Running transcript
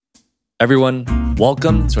Everyone,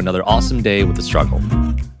 welcome to another awesome day with the struggle.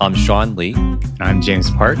 I'm Sean Lee. I'm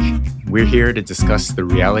James Park. We're here to discuss the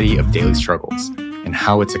reality of daily struggles and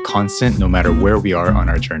how it's a constant no matter where we are on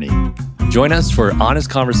our journey. Join us for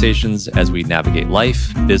honest conversations as we navigate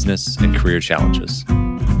life, business, and career challenges.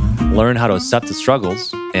 Learn how to accept the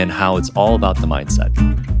struggles and how it's all about the mindset.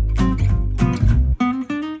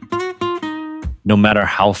 No matter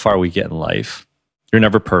how far we get in life, you're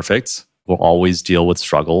never perfect. We'll always deal with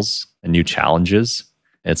struggles and new challenges.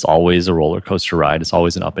 It's always a roller coaster ride. It's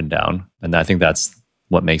always an up and down. And I think that's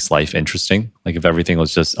what makes life interesting. Like if everything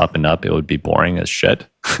was just up and up, it would be boring as shit.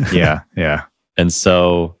 Yeah. And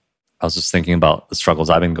so I was just thinking about the struggles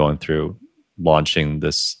I've been going through launching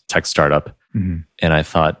this tech startup. Mm-hmm. And I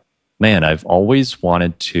thought, man, I've always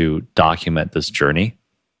wanted to document this journey.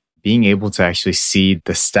 Being able to actually see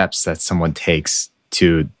the steps that someone takes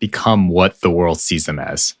to become what the world sees them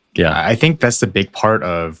as. Yeah. I think that's the big part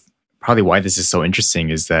of probably why this is so interesting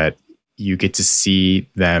is that you get to see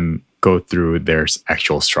them go through their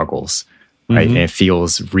actual struggles, right? Mm-hmm. And it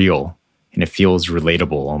feels real and it feels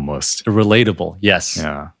relatable almost. Relatable, yes.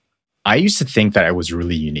 Yeah. I used to think that I was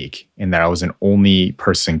really unique and that I was an only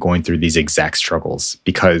person going through these exact struggles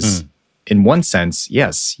because in one sense,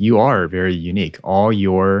 yes, you are very unique. All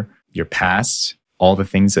your past, all the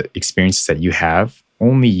things that experiences that you have,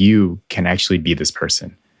 only you can actually be this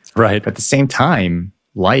person. Right. But at the same time,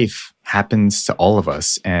 life happens to all of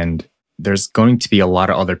us. And there's going to be a lot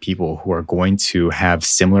of other people who are going to have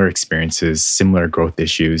similar experiences, similar growth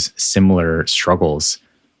issues, similar struggles,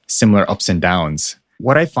 similar ups and downs.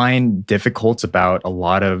 What I find difficult about a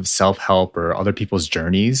lot of self-help or other people's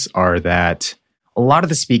journeys are that a lot of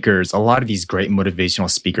the speakers, a lot of these great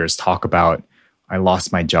motivational speakers talk about, I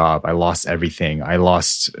lost my job, I lost everything, I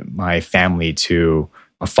lost my family to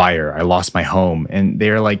a fire, I lost my home. And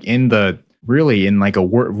they're like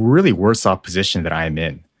really worse off position that I am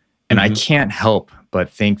in. And I can't help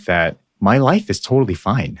but think that my life is totally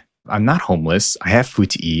fine. I'm not homeless. I have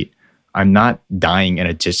food to eat. I'm not dying in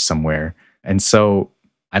a ditch somewhere. And so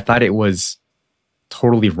I thought it was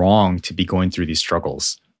totally wrong to be going through these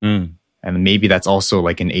struggles. And maybe that's also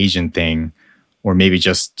like an Asian thing, or maybe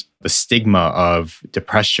just the stigma of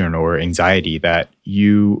depression or anxiety that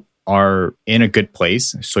you are in a good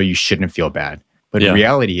place, so you shouldn't feel bad. But the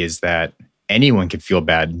reality is that anyone can feel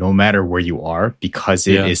bad no matter where you are because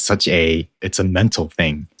it is it's a mental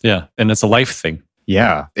thing. Yeah. And it's a life thing.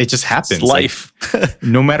 Yeah. It just happens. It's life. Like,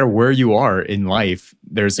 no matter where you are in life,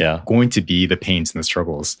 there's going to be the pains and the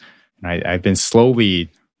struggles. And I've been slowly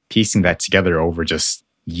piecing that together over just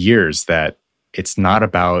years that it's not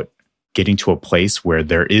about getting to a place where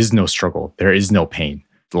there is no struggle, there is no pain.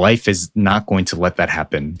 Life is not going to let that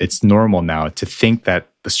happen. It's normal now to think that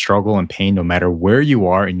the struggle and pain, no matter where you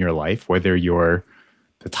are in your life, whether you're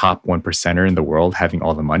the top 1%er in the world having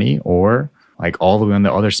all the money or like all the way on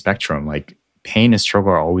the other spectrum, like pain and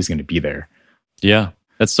struggle are always going to be there. Yeah,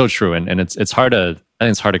 that's so true. And it's hard to, I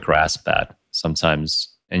think it's hard to grasp that sometimes.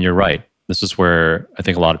 And you're right. This is where I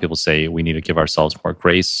think a lot of people say we need to give ourselves more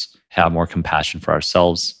grace, have more compassion for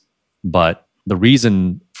ourselves. But the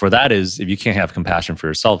reason for that is if you can't have compassion for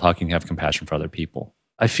yourself, how can you have compassion for other people?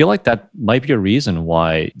 I feel like that might be a reason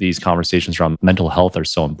why these conversations around mental health are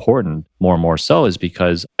so important, more and more so, is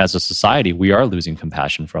because as a society, we are losing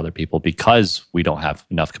compassion for other people because we don't have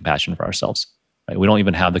enough compassion for ourselves. Right? We don't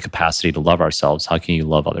even have the capacity to love ourselves. How can you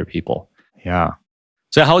love other people? Yeah.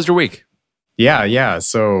 So how was your week? Yeah.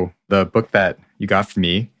 So the book that you got for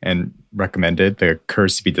me and recommended, The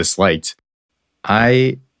Courage to be Disliked,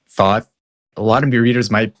 I thought a lot of your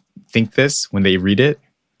readers might think this when they read it.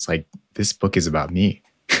 It's like, this book is about me.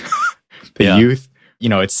 The youth,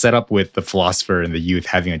 it's set up with the philosopher and the youth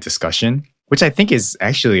having a discussion, which I think is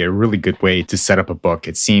actually a really good way to set up a book.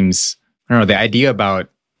 It seems, I don't know, the idea about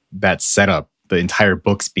that setup, the entire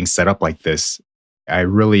book's being set up like this, I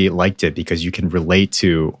really liked it because you can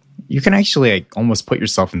actually like almost put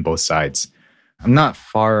yourself in both sides. I'm not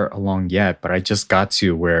far along yet, but I just got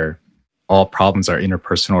to where all problems are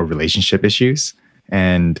interpersonal relationship issues.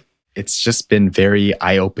 And it's just been very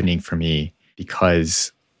eye-opening for me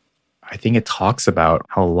because I think it talks about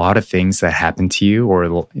how a lot of things that happen to you,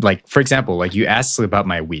 or like, for example, like you asked about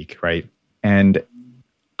my week, right? And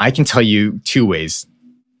I can tell you two ways.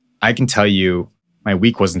 I can tell you my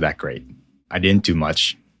week wasn't that great. I didn't do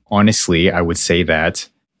much. Honestly, I would say that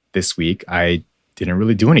this week I didn't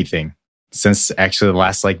really do anything. Since actually the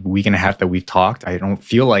last week and a half that we've talked, I don't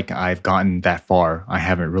feel like I've gotten that far. I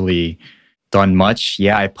haven't really done much.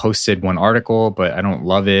 Yeah, I posted one article, but I don't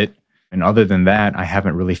love it. And other than that, I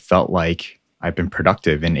haven't really felt like I've been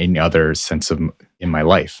productive in any other sense in my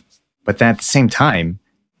life. But then at the same time,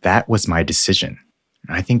 that was my decision.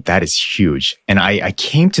 And I think that is huge. And I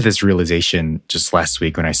came to this realization just last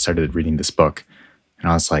week when I started reading this book. And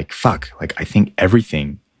I was like, fuck, like I think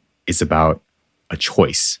everything is about a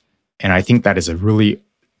choice. And I think that is a really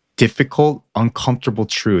difficult, uncomfortable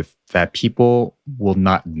truth that people will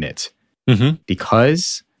not admit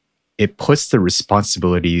because it puts the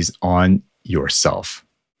responsibilities on yourself.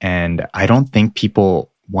 And I don't think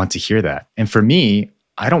people want to hear that. And for me,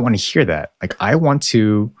 I don't want to hear that. Like, I want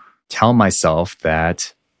to tell myself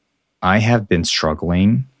that I have been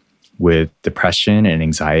struggling with depression and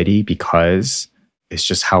anxiety because it's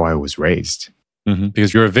just how I was raised.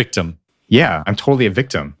 Because you're a victim. Yeah, I'm totally a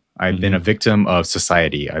victim. I've been a victim of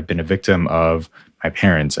society. I've been a victim of my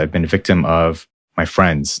parents. I've been a victim of my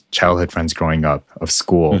friends, childhood friends growing up, of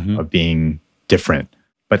school, of being different.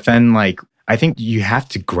 But then, like, I think you have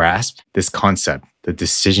to grasp this concept. The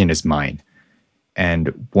decision is mine.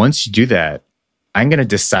 And once you do that, I'm going to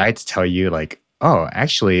decide to tell you, like, oh,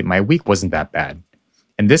 actually, my week wasn't that bad.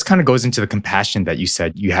 And this kind of goes into the compassion that you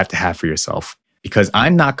said you have to have for yourself, because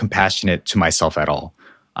I'm not compassionate to myself at all.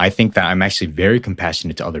 I think that I'm actually very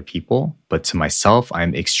compassionate to other people, but to myself,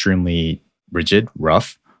 I'm extremely rigid,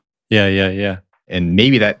 rough. Yeah. And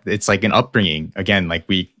maybe that it's like an upbringing. Again, like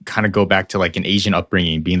we kind of go back to like an Asian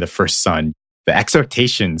upbringing, being the first son. The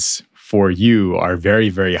expectations for you are very,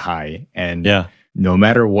 very high. And no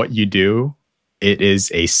matter what you do, it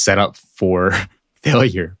is a setup for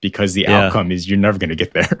failure because the outcome is you're never going to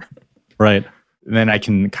get there. Right. And then I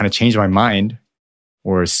can kind of change my mind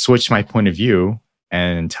or switch my point of view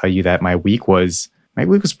and tell you that my week was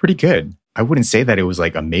pretty good. I wouldn't say that it was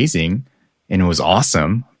like amazing and it was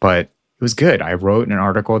awesome, but it was good. I wrote an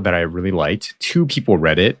article that I really liked. 2 people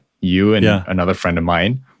read it, you and another friend of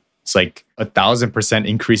mine. It's like 1,000%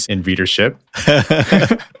 increase in readership.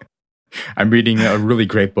 I'm reading a really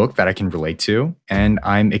great book that I can relate to. And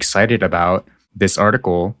I'm excited about this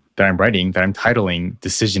article that I'm writing that I'm titling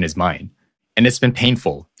Decision is Mine. And it's been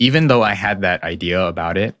painful. Even though I had that idea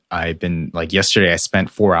about it, I've been like yesterday, I spent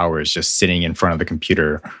 4 hours just sitting in front of the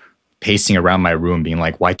computer, pacing around my room, being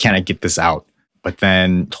like, why can't I get this out? But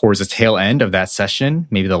then towards the tail end of that session,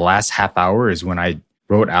 maybe the last half hour is when I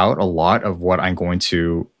wrote out a lot of what I'm going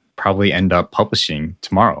to probably end up publishing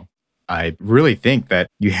tomorrow. I really think that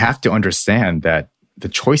you have to understand that the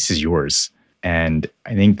choice is yours. And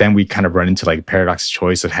I think then we kind of run into like a paradox of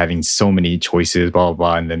choice of having so many choices, blah, blah,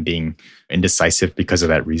 blah, and then being indecisive because of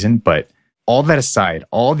that reason. But all that aside,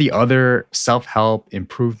 all the other self-help,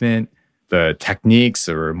 improvement, the techniques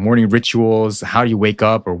or morning rituals, how you wake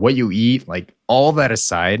up or what you eat, like all that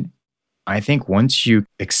aside, I think once you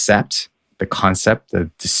accept the concept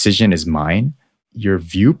that decision is mine, your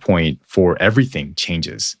viewpoint for everything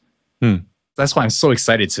changes. That's why I'm so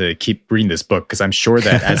excited to keep reading this book, because I'm sure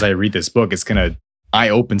that as I read this book, it's going to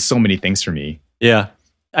eye-open so many things for me. Yeah.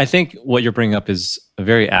 I think what you're bringing up is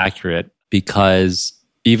very accurate, because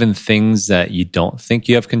even things that you don't think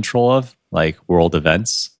you have control of, like world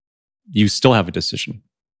events, you still have a decision.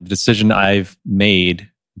 The decision I've made,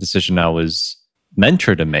 the decision I was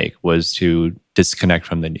mentored to make, was to disconnect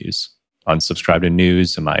from the news, unsubscribe to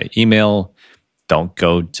news in my email, don't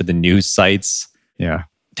go to the news sites. Yeah.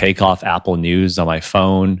 Take off Apple News on my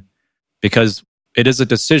phone, because it is a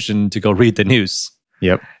decision to go read the news.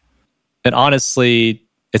 Yep. And honestly,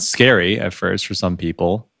 it's scary at first for some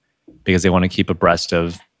people because they want to keep abreast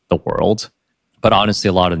of the world. But honestly,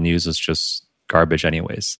 a lot of news is just garbage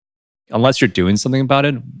anyways. Unless you're doing something about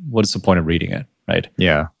it, what is the point of reading it, right?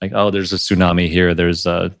 Yeah. Like, oh, there's a tsunami here, there's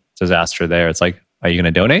a disaster there. It's like, are you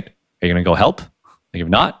going to donate? Are you going to go help? Like, if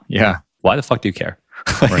not, why the fuck do you care?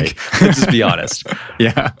 Like, right. Let's just be honest.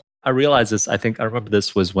 Yeah. I realized this, I remember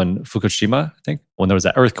this was when Fukushima, when there was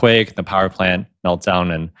that earthquake, the power plant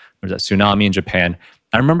meltdown, and there was that tsunami in Japan.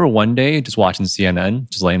 I remember one day just watching CNN,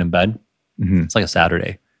 just laying in bed. It's like a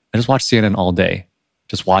Saturday. I just watched CNN all day,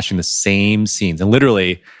 just watching the same scenes. And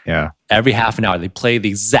literally every half an hour, they play the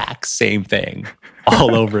exact same thing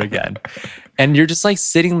all over again. And you're just like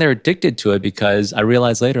sitting there addicted to it, because I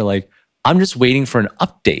realized later, like, I'm just waiting for an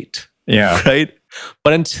update. Yeah. Right?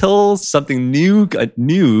 But until something new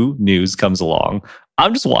news comes along,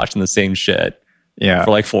 I'm just watching the same shit for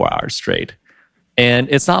like 4 hours straight. And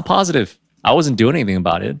it's not positive. I wasn't doing anything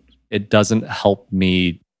about it. It doesn't help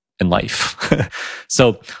me in life.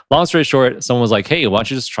 So long story short, someone was like, hey, why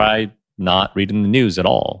don't you just try not reading the news at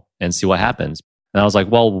all and see what happens? And I was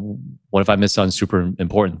like, well, what if I miss on super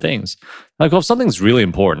important things? Like, well, if something's really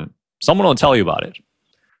important, someone will tell you about it.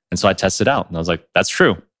 And so I tested it out, and I was like, that's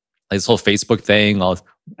true. Like this whole Facebook thing, I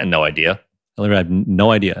had no idea. I literally had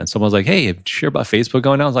no idea. And someone was like, hey, did you hear about Facebook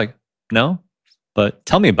going down? I was like, no. but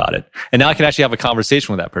tell me about it. And now I can actually have a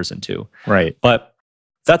conversation with that person too. Right. But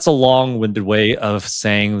that's a long-winded way of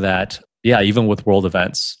saying that, yeah, even with world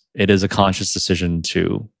events, it is a conscious decision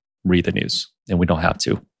to read the news, and we don't have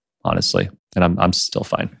to, honestly. And I'm still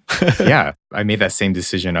fine. Yeah, I made that same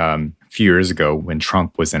decision a few years ago when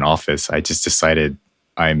Trump was in office. I just decided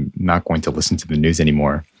I'm not going to listen to the news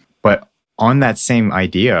anymore. But on that same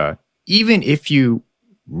idea, even if you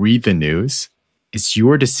read the news, it's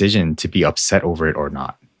your decision to be upset over it or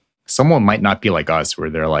not. Someone might not be like us where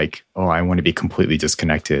they're like, oh, I want to be completely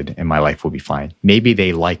disconnected and my life will be fine. Maybe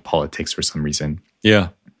they like politics for some reason. Yeah.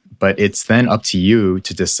 But it's then up to you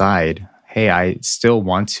to decide, hey, I still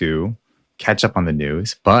want to catch up on the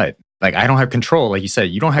news, but like I don't have control. Like you said,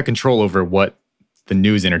 you don't have control over what the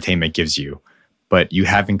news entertainment gives you, but you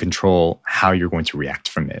have in control how you're going to react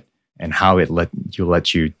from it and how it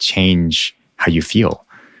let you change how you feel.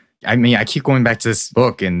 I mean, I keep going back to this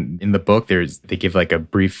book, and in the book, they give like a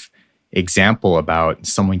brief example about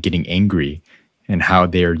someone getting angry and how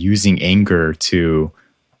they're using anger to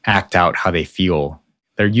act out how they feel.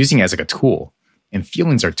 They're using it as like a tool, and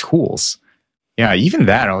feelings are tools. Yeah, even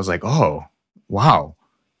that, I was like, oh, wow.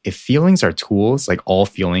 If feelings are tools, like all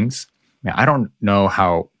feelings, man, I don't know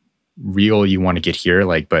how real you want to get here,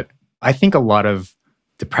 but I think a lot of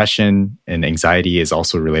depression and anxiety is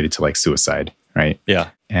also related to like suicide, right? Yeah.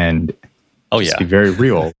 And to be very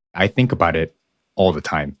real, I think about it all the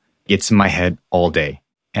time. It's in my head all day.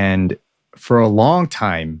 And for a long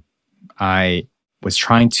time, I was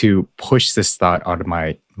trying to push this thought out of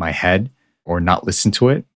my head or not listen to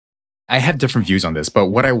it. I have different views on this, but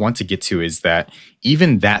what I want to get to is that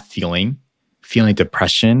even that feeling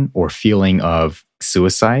depression or feeling of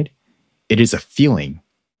suicide, it is a feeling.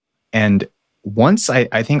 And once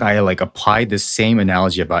I think I like applied this same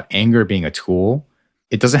analogy about anger being a tool,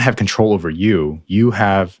 it doesn't have control over you. You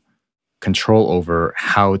have control over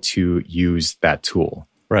how to use that tool.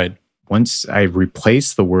 Right. Once I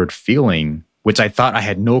replaced the word feeling, which I thought I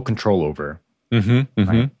had no control over,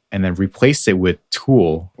 right? And then replaced it with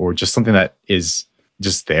tool or just something that is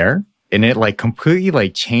just there. And it like completely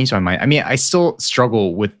like changed my mind. I mean, I still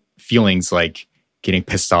struggle with feelings like getting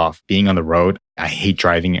pissed off, being on the road. I hate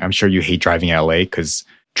driving. I'm sure you hate driving in LA because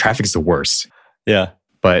traffic is the worst. Yeah.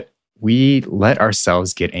 But we let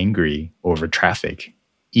ourselves get angry over traffic,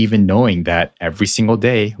 even knowing that every single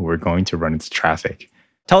day we're going to run into traffic.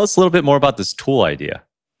 Tell us a little bit more about this tool idea.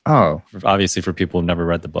 Oh, Obviously for people who've never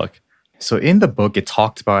read the book. So in the book, it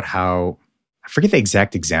talked about how, I forget the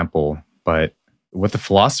exact example, but what the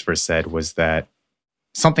philosopher said was that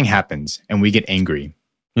something happens and we get angry.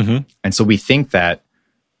 Mm-hmm. And so we think that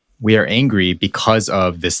we are angry because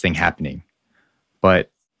of this thing happening.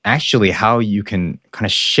 But actually how you can kind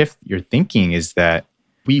of shift your thinking is that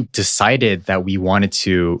we decided that we wanted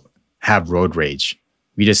to have road rage.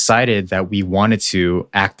 We decided that we wanted to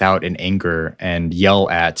act out in anger and yell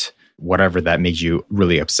at whatever that made you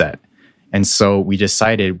really upset. And so we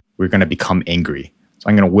decided we're going to become angry. So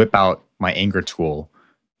I'm going to whip out my anger tool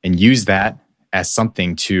and use that as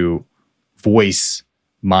something to voice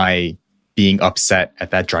my being upset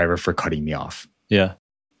at that driver for cutting me off. Yeah.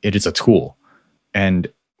 It is a tool. And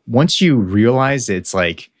once you realize it's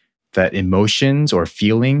like that emotions or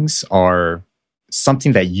feelings are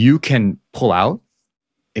something that you can pull out,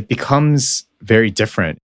 it becomes very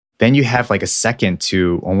different. Then you have like a second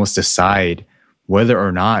to almost decide whether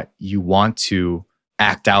or not you want to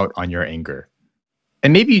act out on your anger.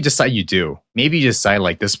 And maybe you decide you do. Maybe you decide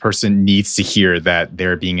like this person needs to hear that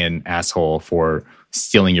they're being an asshole for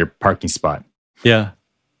stealing your parking spot. Yeah.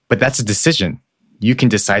 But that's a decision. You can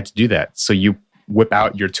decide to do that. So you whip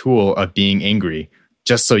out your tool of being angry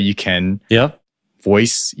just so you can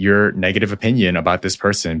voice your negative opinion about this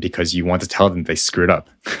person because you want to tell them they screwed up.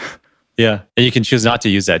 Yeah. And you can choose not to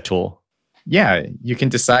use that tool. Yeah, you can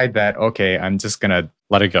decide that, okay, I'm just going to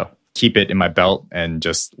let it go. Keep it in my belt and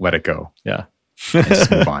just let it go. Yeah. And just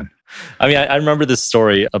move on. I mean, I remember this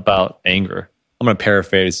story about anger. I'm going to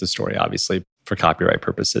paraphrase the story, obviously, for copyright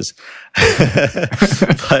purposes.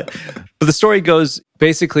 but the story goes,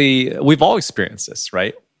 basically, we've all experienced this,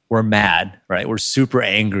 right? We're mad, right? We're super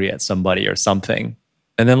angry at somebody or something.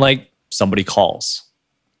 And then like somebody calls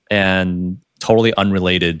and totally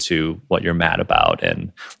unrelated to what you're mad about.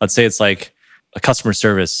 And let's say it's like a customer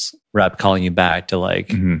service rep calling you back to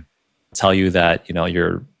like tell you that,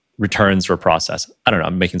 your returns were processed. I don't know,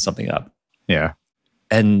 I'm making something up. Yeah.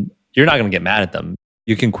 And you're not going to get mad at them.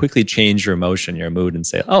 You can quickly change your emotion, your mood and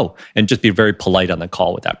say, oh, and just be very polite on the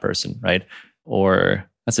call with that person, right? Or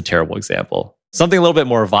that's a terrible example. Something a little bit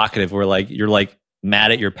more evocative where like you're like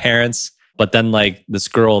mad at your parents, but then like this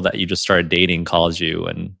girl that you just started dating calls you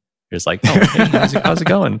and You're just like, oh, hey, how's it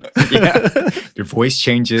going? Yeah. Your voice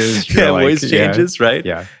changes. You're like, voice changes, right?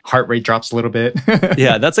 Yeah. Heart rate drops a little bit.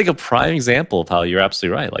 Yeah, that's like a prime example of how you're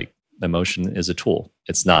absolutely right. Like emotion is a tool.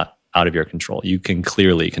 It's not out of your control. You can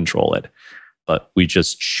clearly control it, but we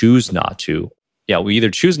just choose not to. Yeah, we either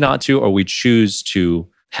choose not to or we choose to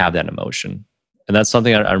have that emotion. And that's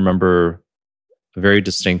something I remember very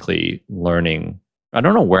distinctly learning. I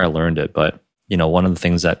don't know where I learned it, but one of the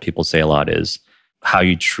things that people say a lot is how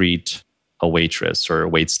you treat a waitress or a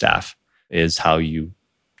waitstaff is how you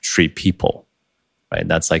treat people, right?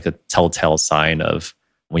 That's like a telltale sign of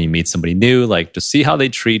when you meet somebody new, like to see how they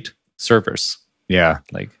treat servers. Yeah.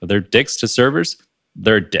 Like if they're dicks to servers,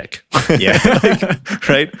 they're a dick. Yeah.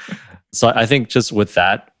 Right? So I think just with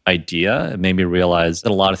that idea, it made me realize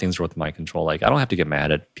that a lot of things are within my control. Like I don't have to get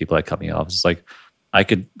mad at people that cut me off. It's like I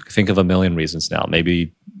could think of a million reasons now.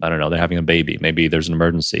 Maybe, I don't know, they're having a baby. Maybe there's an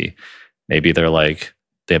emergency. Maybe they're like,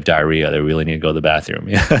 they have diarrhea. They really need to go to the bathroom.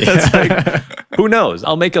 It's like, who knows?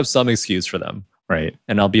 I'll make up some excuse for them. Right.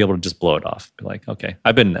 And I'll be able to just blow it off. Be like, okay,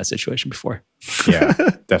 I've been in that situation before. Yeah,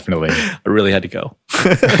 definitely. I really had to go.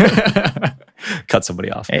 Cut somebody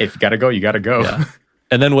off. Hey, if you got to go, you got to go. Yeah.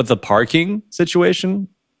 And then with the parking situation,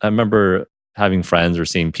 I remember having friends or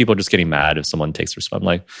seeing people just getting mad if someone takes their spot. I'm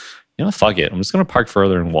like, fuck it. I'm just going to park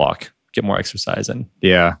further and walk, get more exercise in.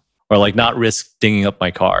 Yeah. Or like not risk dinging up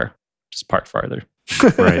my car, just park farther.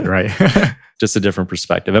 Right. Just a different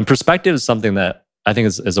perspective. And perspective is something that I think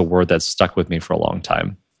is a word that's stuck with me for a long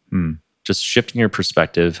time. Just shifting your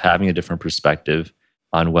perspective, having a different perspective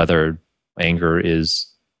on whether anger is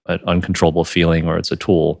an uncontrollable feeling or it's a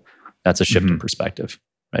tool. That's a shift in perspective,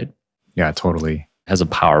 right? Yeah, totally. It has a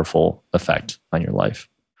powerful effect on your life.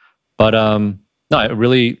 But no, I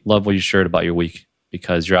really love what you shared about your week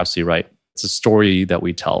because you're absolutely right. It's a story that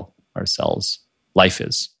we tell ourselves. Life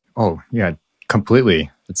is. Oh, yeah,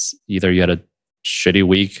 completely. It's either you had a shitty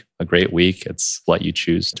week, a great week. It's what you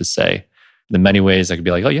choose to say. In many ways, I could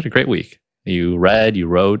be like, oh, you had a great week. You read, you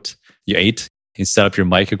wrote, you ate, you set up your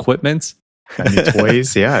mic equipment. Got new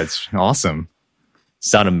toys. Yeah, it's awesome.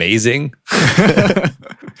 Sound amazing.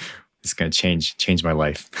 It's going to change my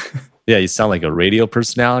life. Yeah, you sound like a radio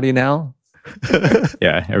personality now.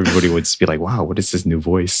 Yeah, everybody would just be like, wow, what is this new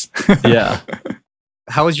voice? Yeah.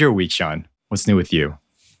 How was your week, Sean? What's new with you?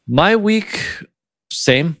 My week,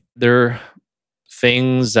 same. There are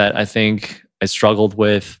things that I think I struggled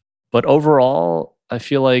with, but overall, I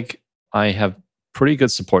feel like I have pretty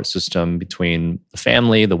good support system between the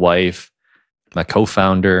family, the wife, my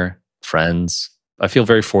co-founder, friends. I feel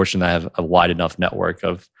very fortunate I have a wide enough network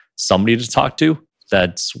of somebody to talk to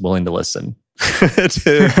that's willing to listen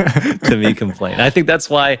to me complain. And I think that's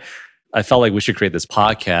why I felt like we should create this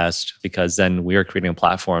podcast, because then we are creating a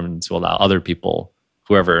platform to allow other people,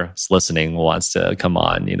 whoever's listening wants to come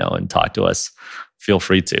on, and talk to us. Feel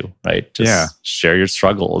free to, right? Just share your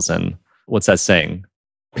struggles. And what's that saying?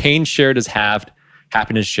 Pain shared is halved,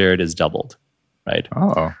 happiness shared is doubled, right?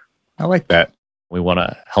 Oh, I like that. We want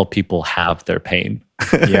to help people have their pain.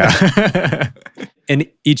 Yeah. And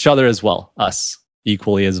each other as well, us,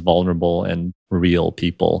 equally as vulnerable and real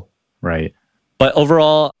people. Right. But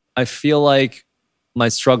overall, I feel like my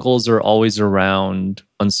struggles are always around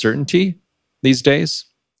uncertainty these days,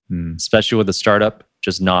 especially with a startup,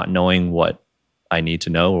 just not knowing what I need to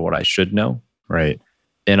know or what I should know. Right.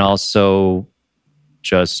 And also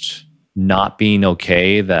just not being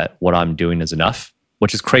okay that what I'm doing is enough,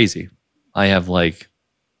 which is crazy. I have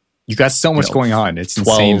you got so much going on. It's 12,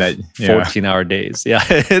 insane that 14-hour days. Yeah.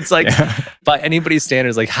 It's by anybody's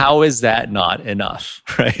standards, how is that not enough?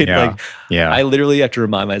 Right. Yeah. I literally have to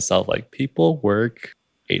remind myself, people work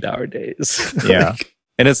 8-hour days. Yeah.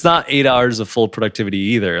 And it's not 8 hours of full productivity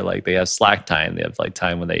either. They have slack time. They have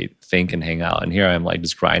time when they think and hang out. And here I am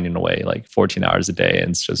just grinding away 14 hours a day.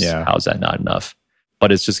 And it's just, how is that not enough?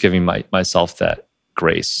 But it's just giving myself that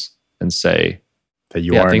grace and say, that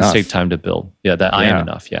you are things enough. take time to build. Yeah, that I am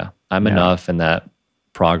enough. Yeah, I'm enough, and that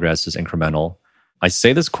progress is incremental. I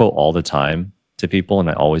say this quote all the time to people, and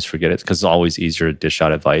I always forget it because it's always easier to dish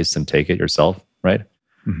out advice than take it yourself, right?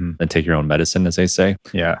 Mm-hmm. Than take your own medicine, as they say.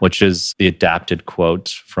 Yeah, which is the adapted quote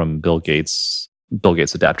from Bill Gates. Bill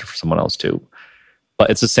Gates adapted for someone else too. But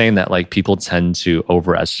it's a saying that people tend to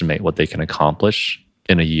overestimate what they can accomplish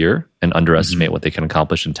in a year and underestimate what they can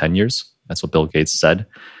accomplish in 10 years. That's what Bill Gates said.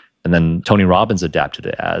 And then Tony Robbins adapted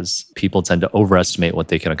it as people tend to overestimate what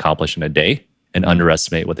they can accomplish in a day and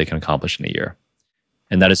underestimate what they can accomplish in a year.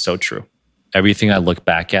 And that is so true. Everything I look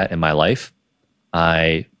back at in my life,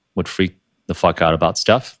 I would freak the fuck out about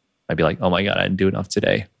stuff. I'd be like, oh my God, I didn't do enough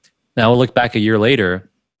today. Now I would look back a year later,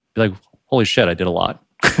 be like, holy shit, I did a lot.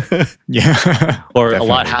 Yeah. Or a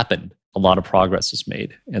lot Definitely. happened, a lot of progress was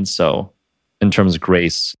made. And so, in terms of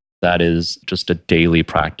grace, that is just a daily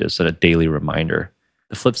practice and a daily reminder.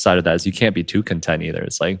 The flip side of that is you can't be too content either.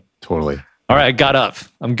 It's like, Totally. all right, I got up.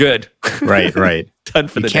 I'm good. Right, right. Done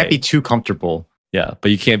for You the can't day. be too comfortable. Yeah,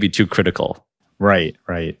 but you can't be too critical. Right,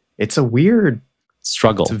 right. It's a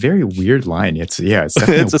Struggle. very weird line. It's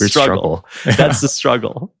definitely It's a a weird struggle. struggle. That's the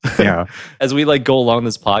struggle. Yeah. As we like go along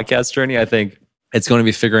this podcast journey, I think it's going to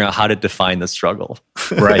be figuring out how to define the struggle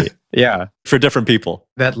Right. Yeah. for different people.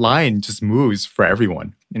 That line just moves for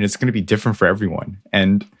everyone and it's going to be different for everyone.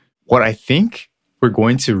 And what I think we're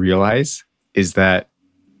going to realize is that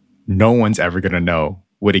no one's ever going to know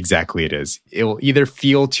what exactly it is. It will either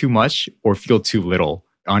feel too much or feel too little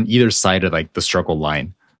on either side of like the struggle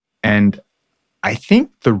line. And I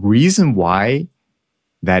think the reason why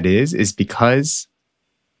that is because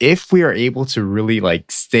if we are able to really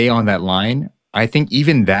like stay on that line, I think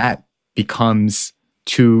even that becomes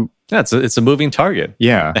too, Yeah, it's a moving target.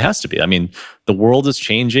 yeah. It has to be. I mean, the world is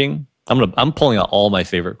changing. I'm pulling out all my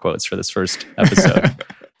favorite quotes for this first episode.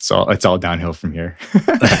 So it's all downhill from here.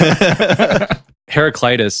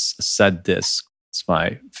 Heraclitus said this. It's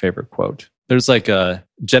my favorite quote. There's like a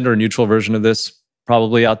gender neutral version of this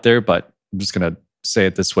probably out there, but I'm just going to say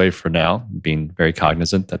it this way for now, being very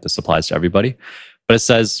cognizant that this applies to everybody. But it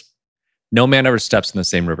says, "No man ever steps in the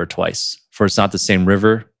same river twice, for it's not the same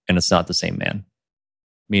river and it's not the same man."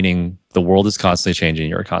 Meaning the world is constantly changing,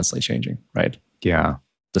 you're constantly changing, right? Yeah,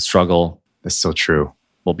 The struggle that's so true.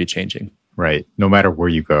 will be changing, Right. No matter where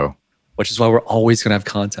you go. which is why we're always going to have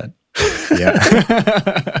content.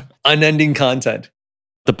 Yeah. Unending content.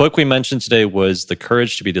 The book we mentioned today was The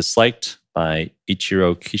Courage to be Disliked by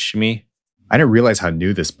Ichiro Kishimi. I didn't realize how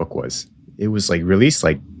new this book was. It was like released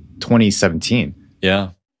like 2017.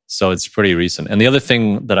 Yeah. So it's pretty recent. And the other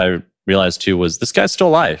thing that I realized too was this guy's still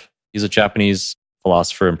alive. He's a Japanese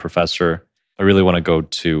philosopher and professor. I really want to go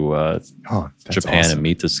to Oh, that's Japan awesome. and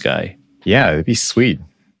meet this guy. Yeah, it'd be sweet.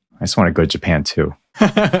 I just want to go to Japan too.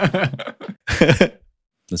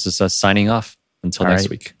 This is us signing off. Until All next right.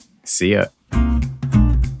 week. See ya.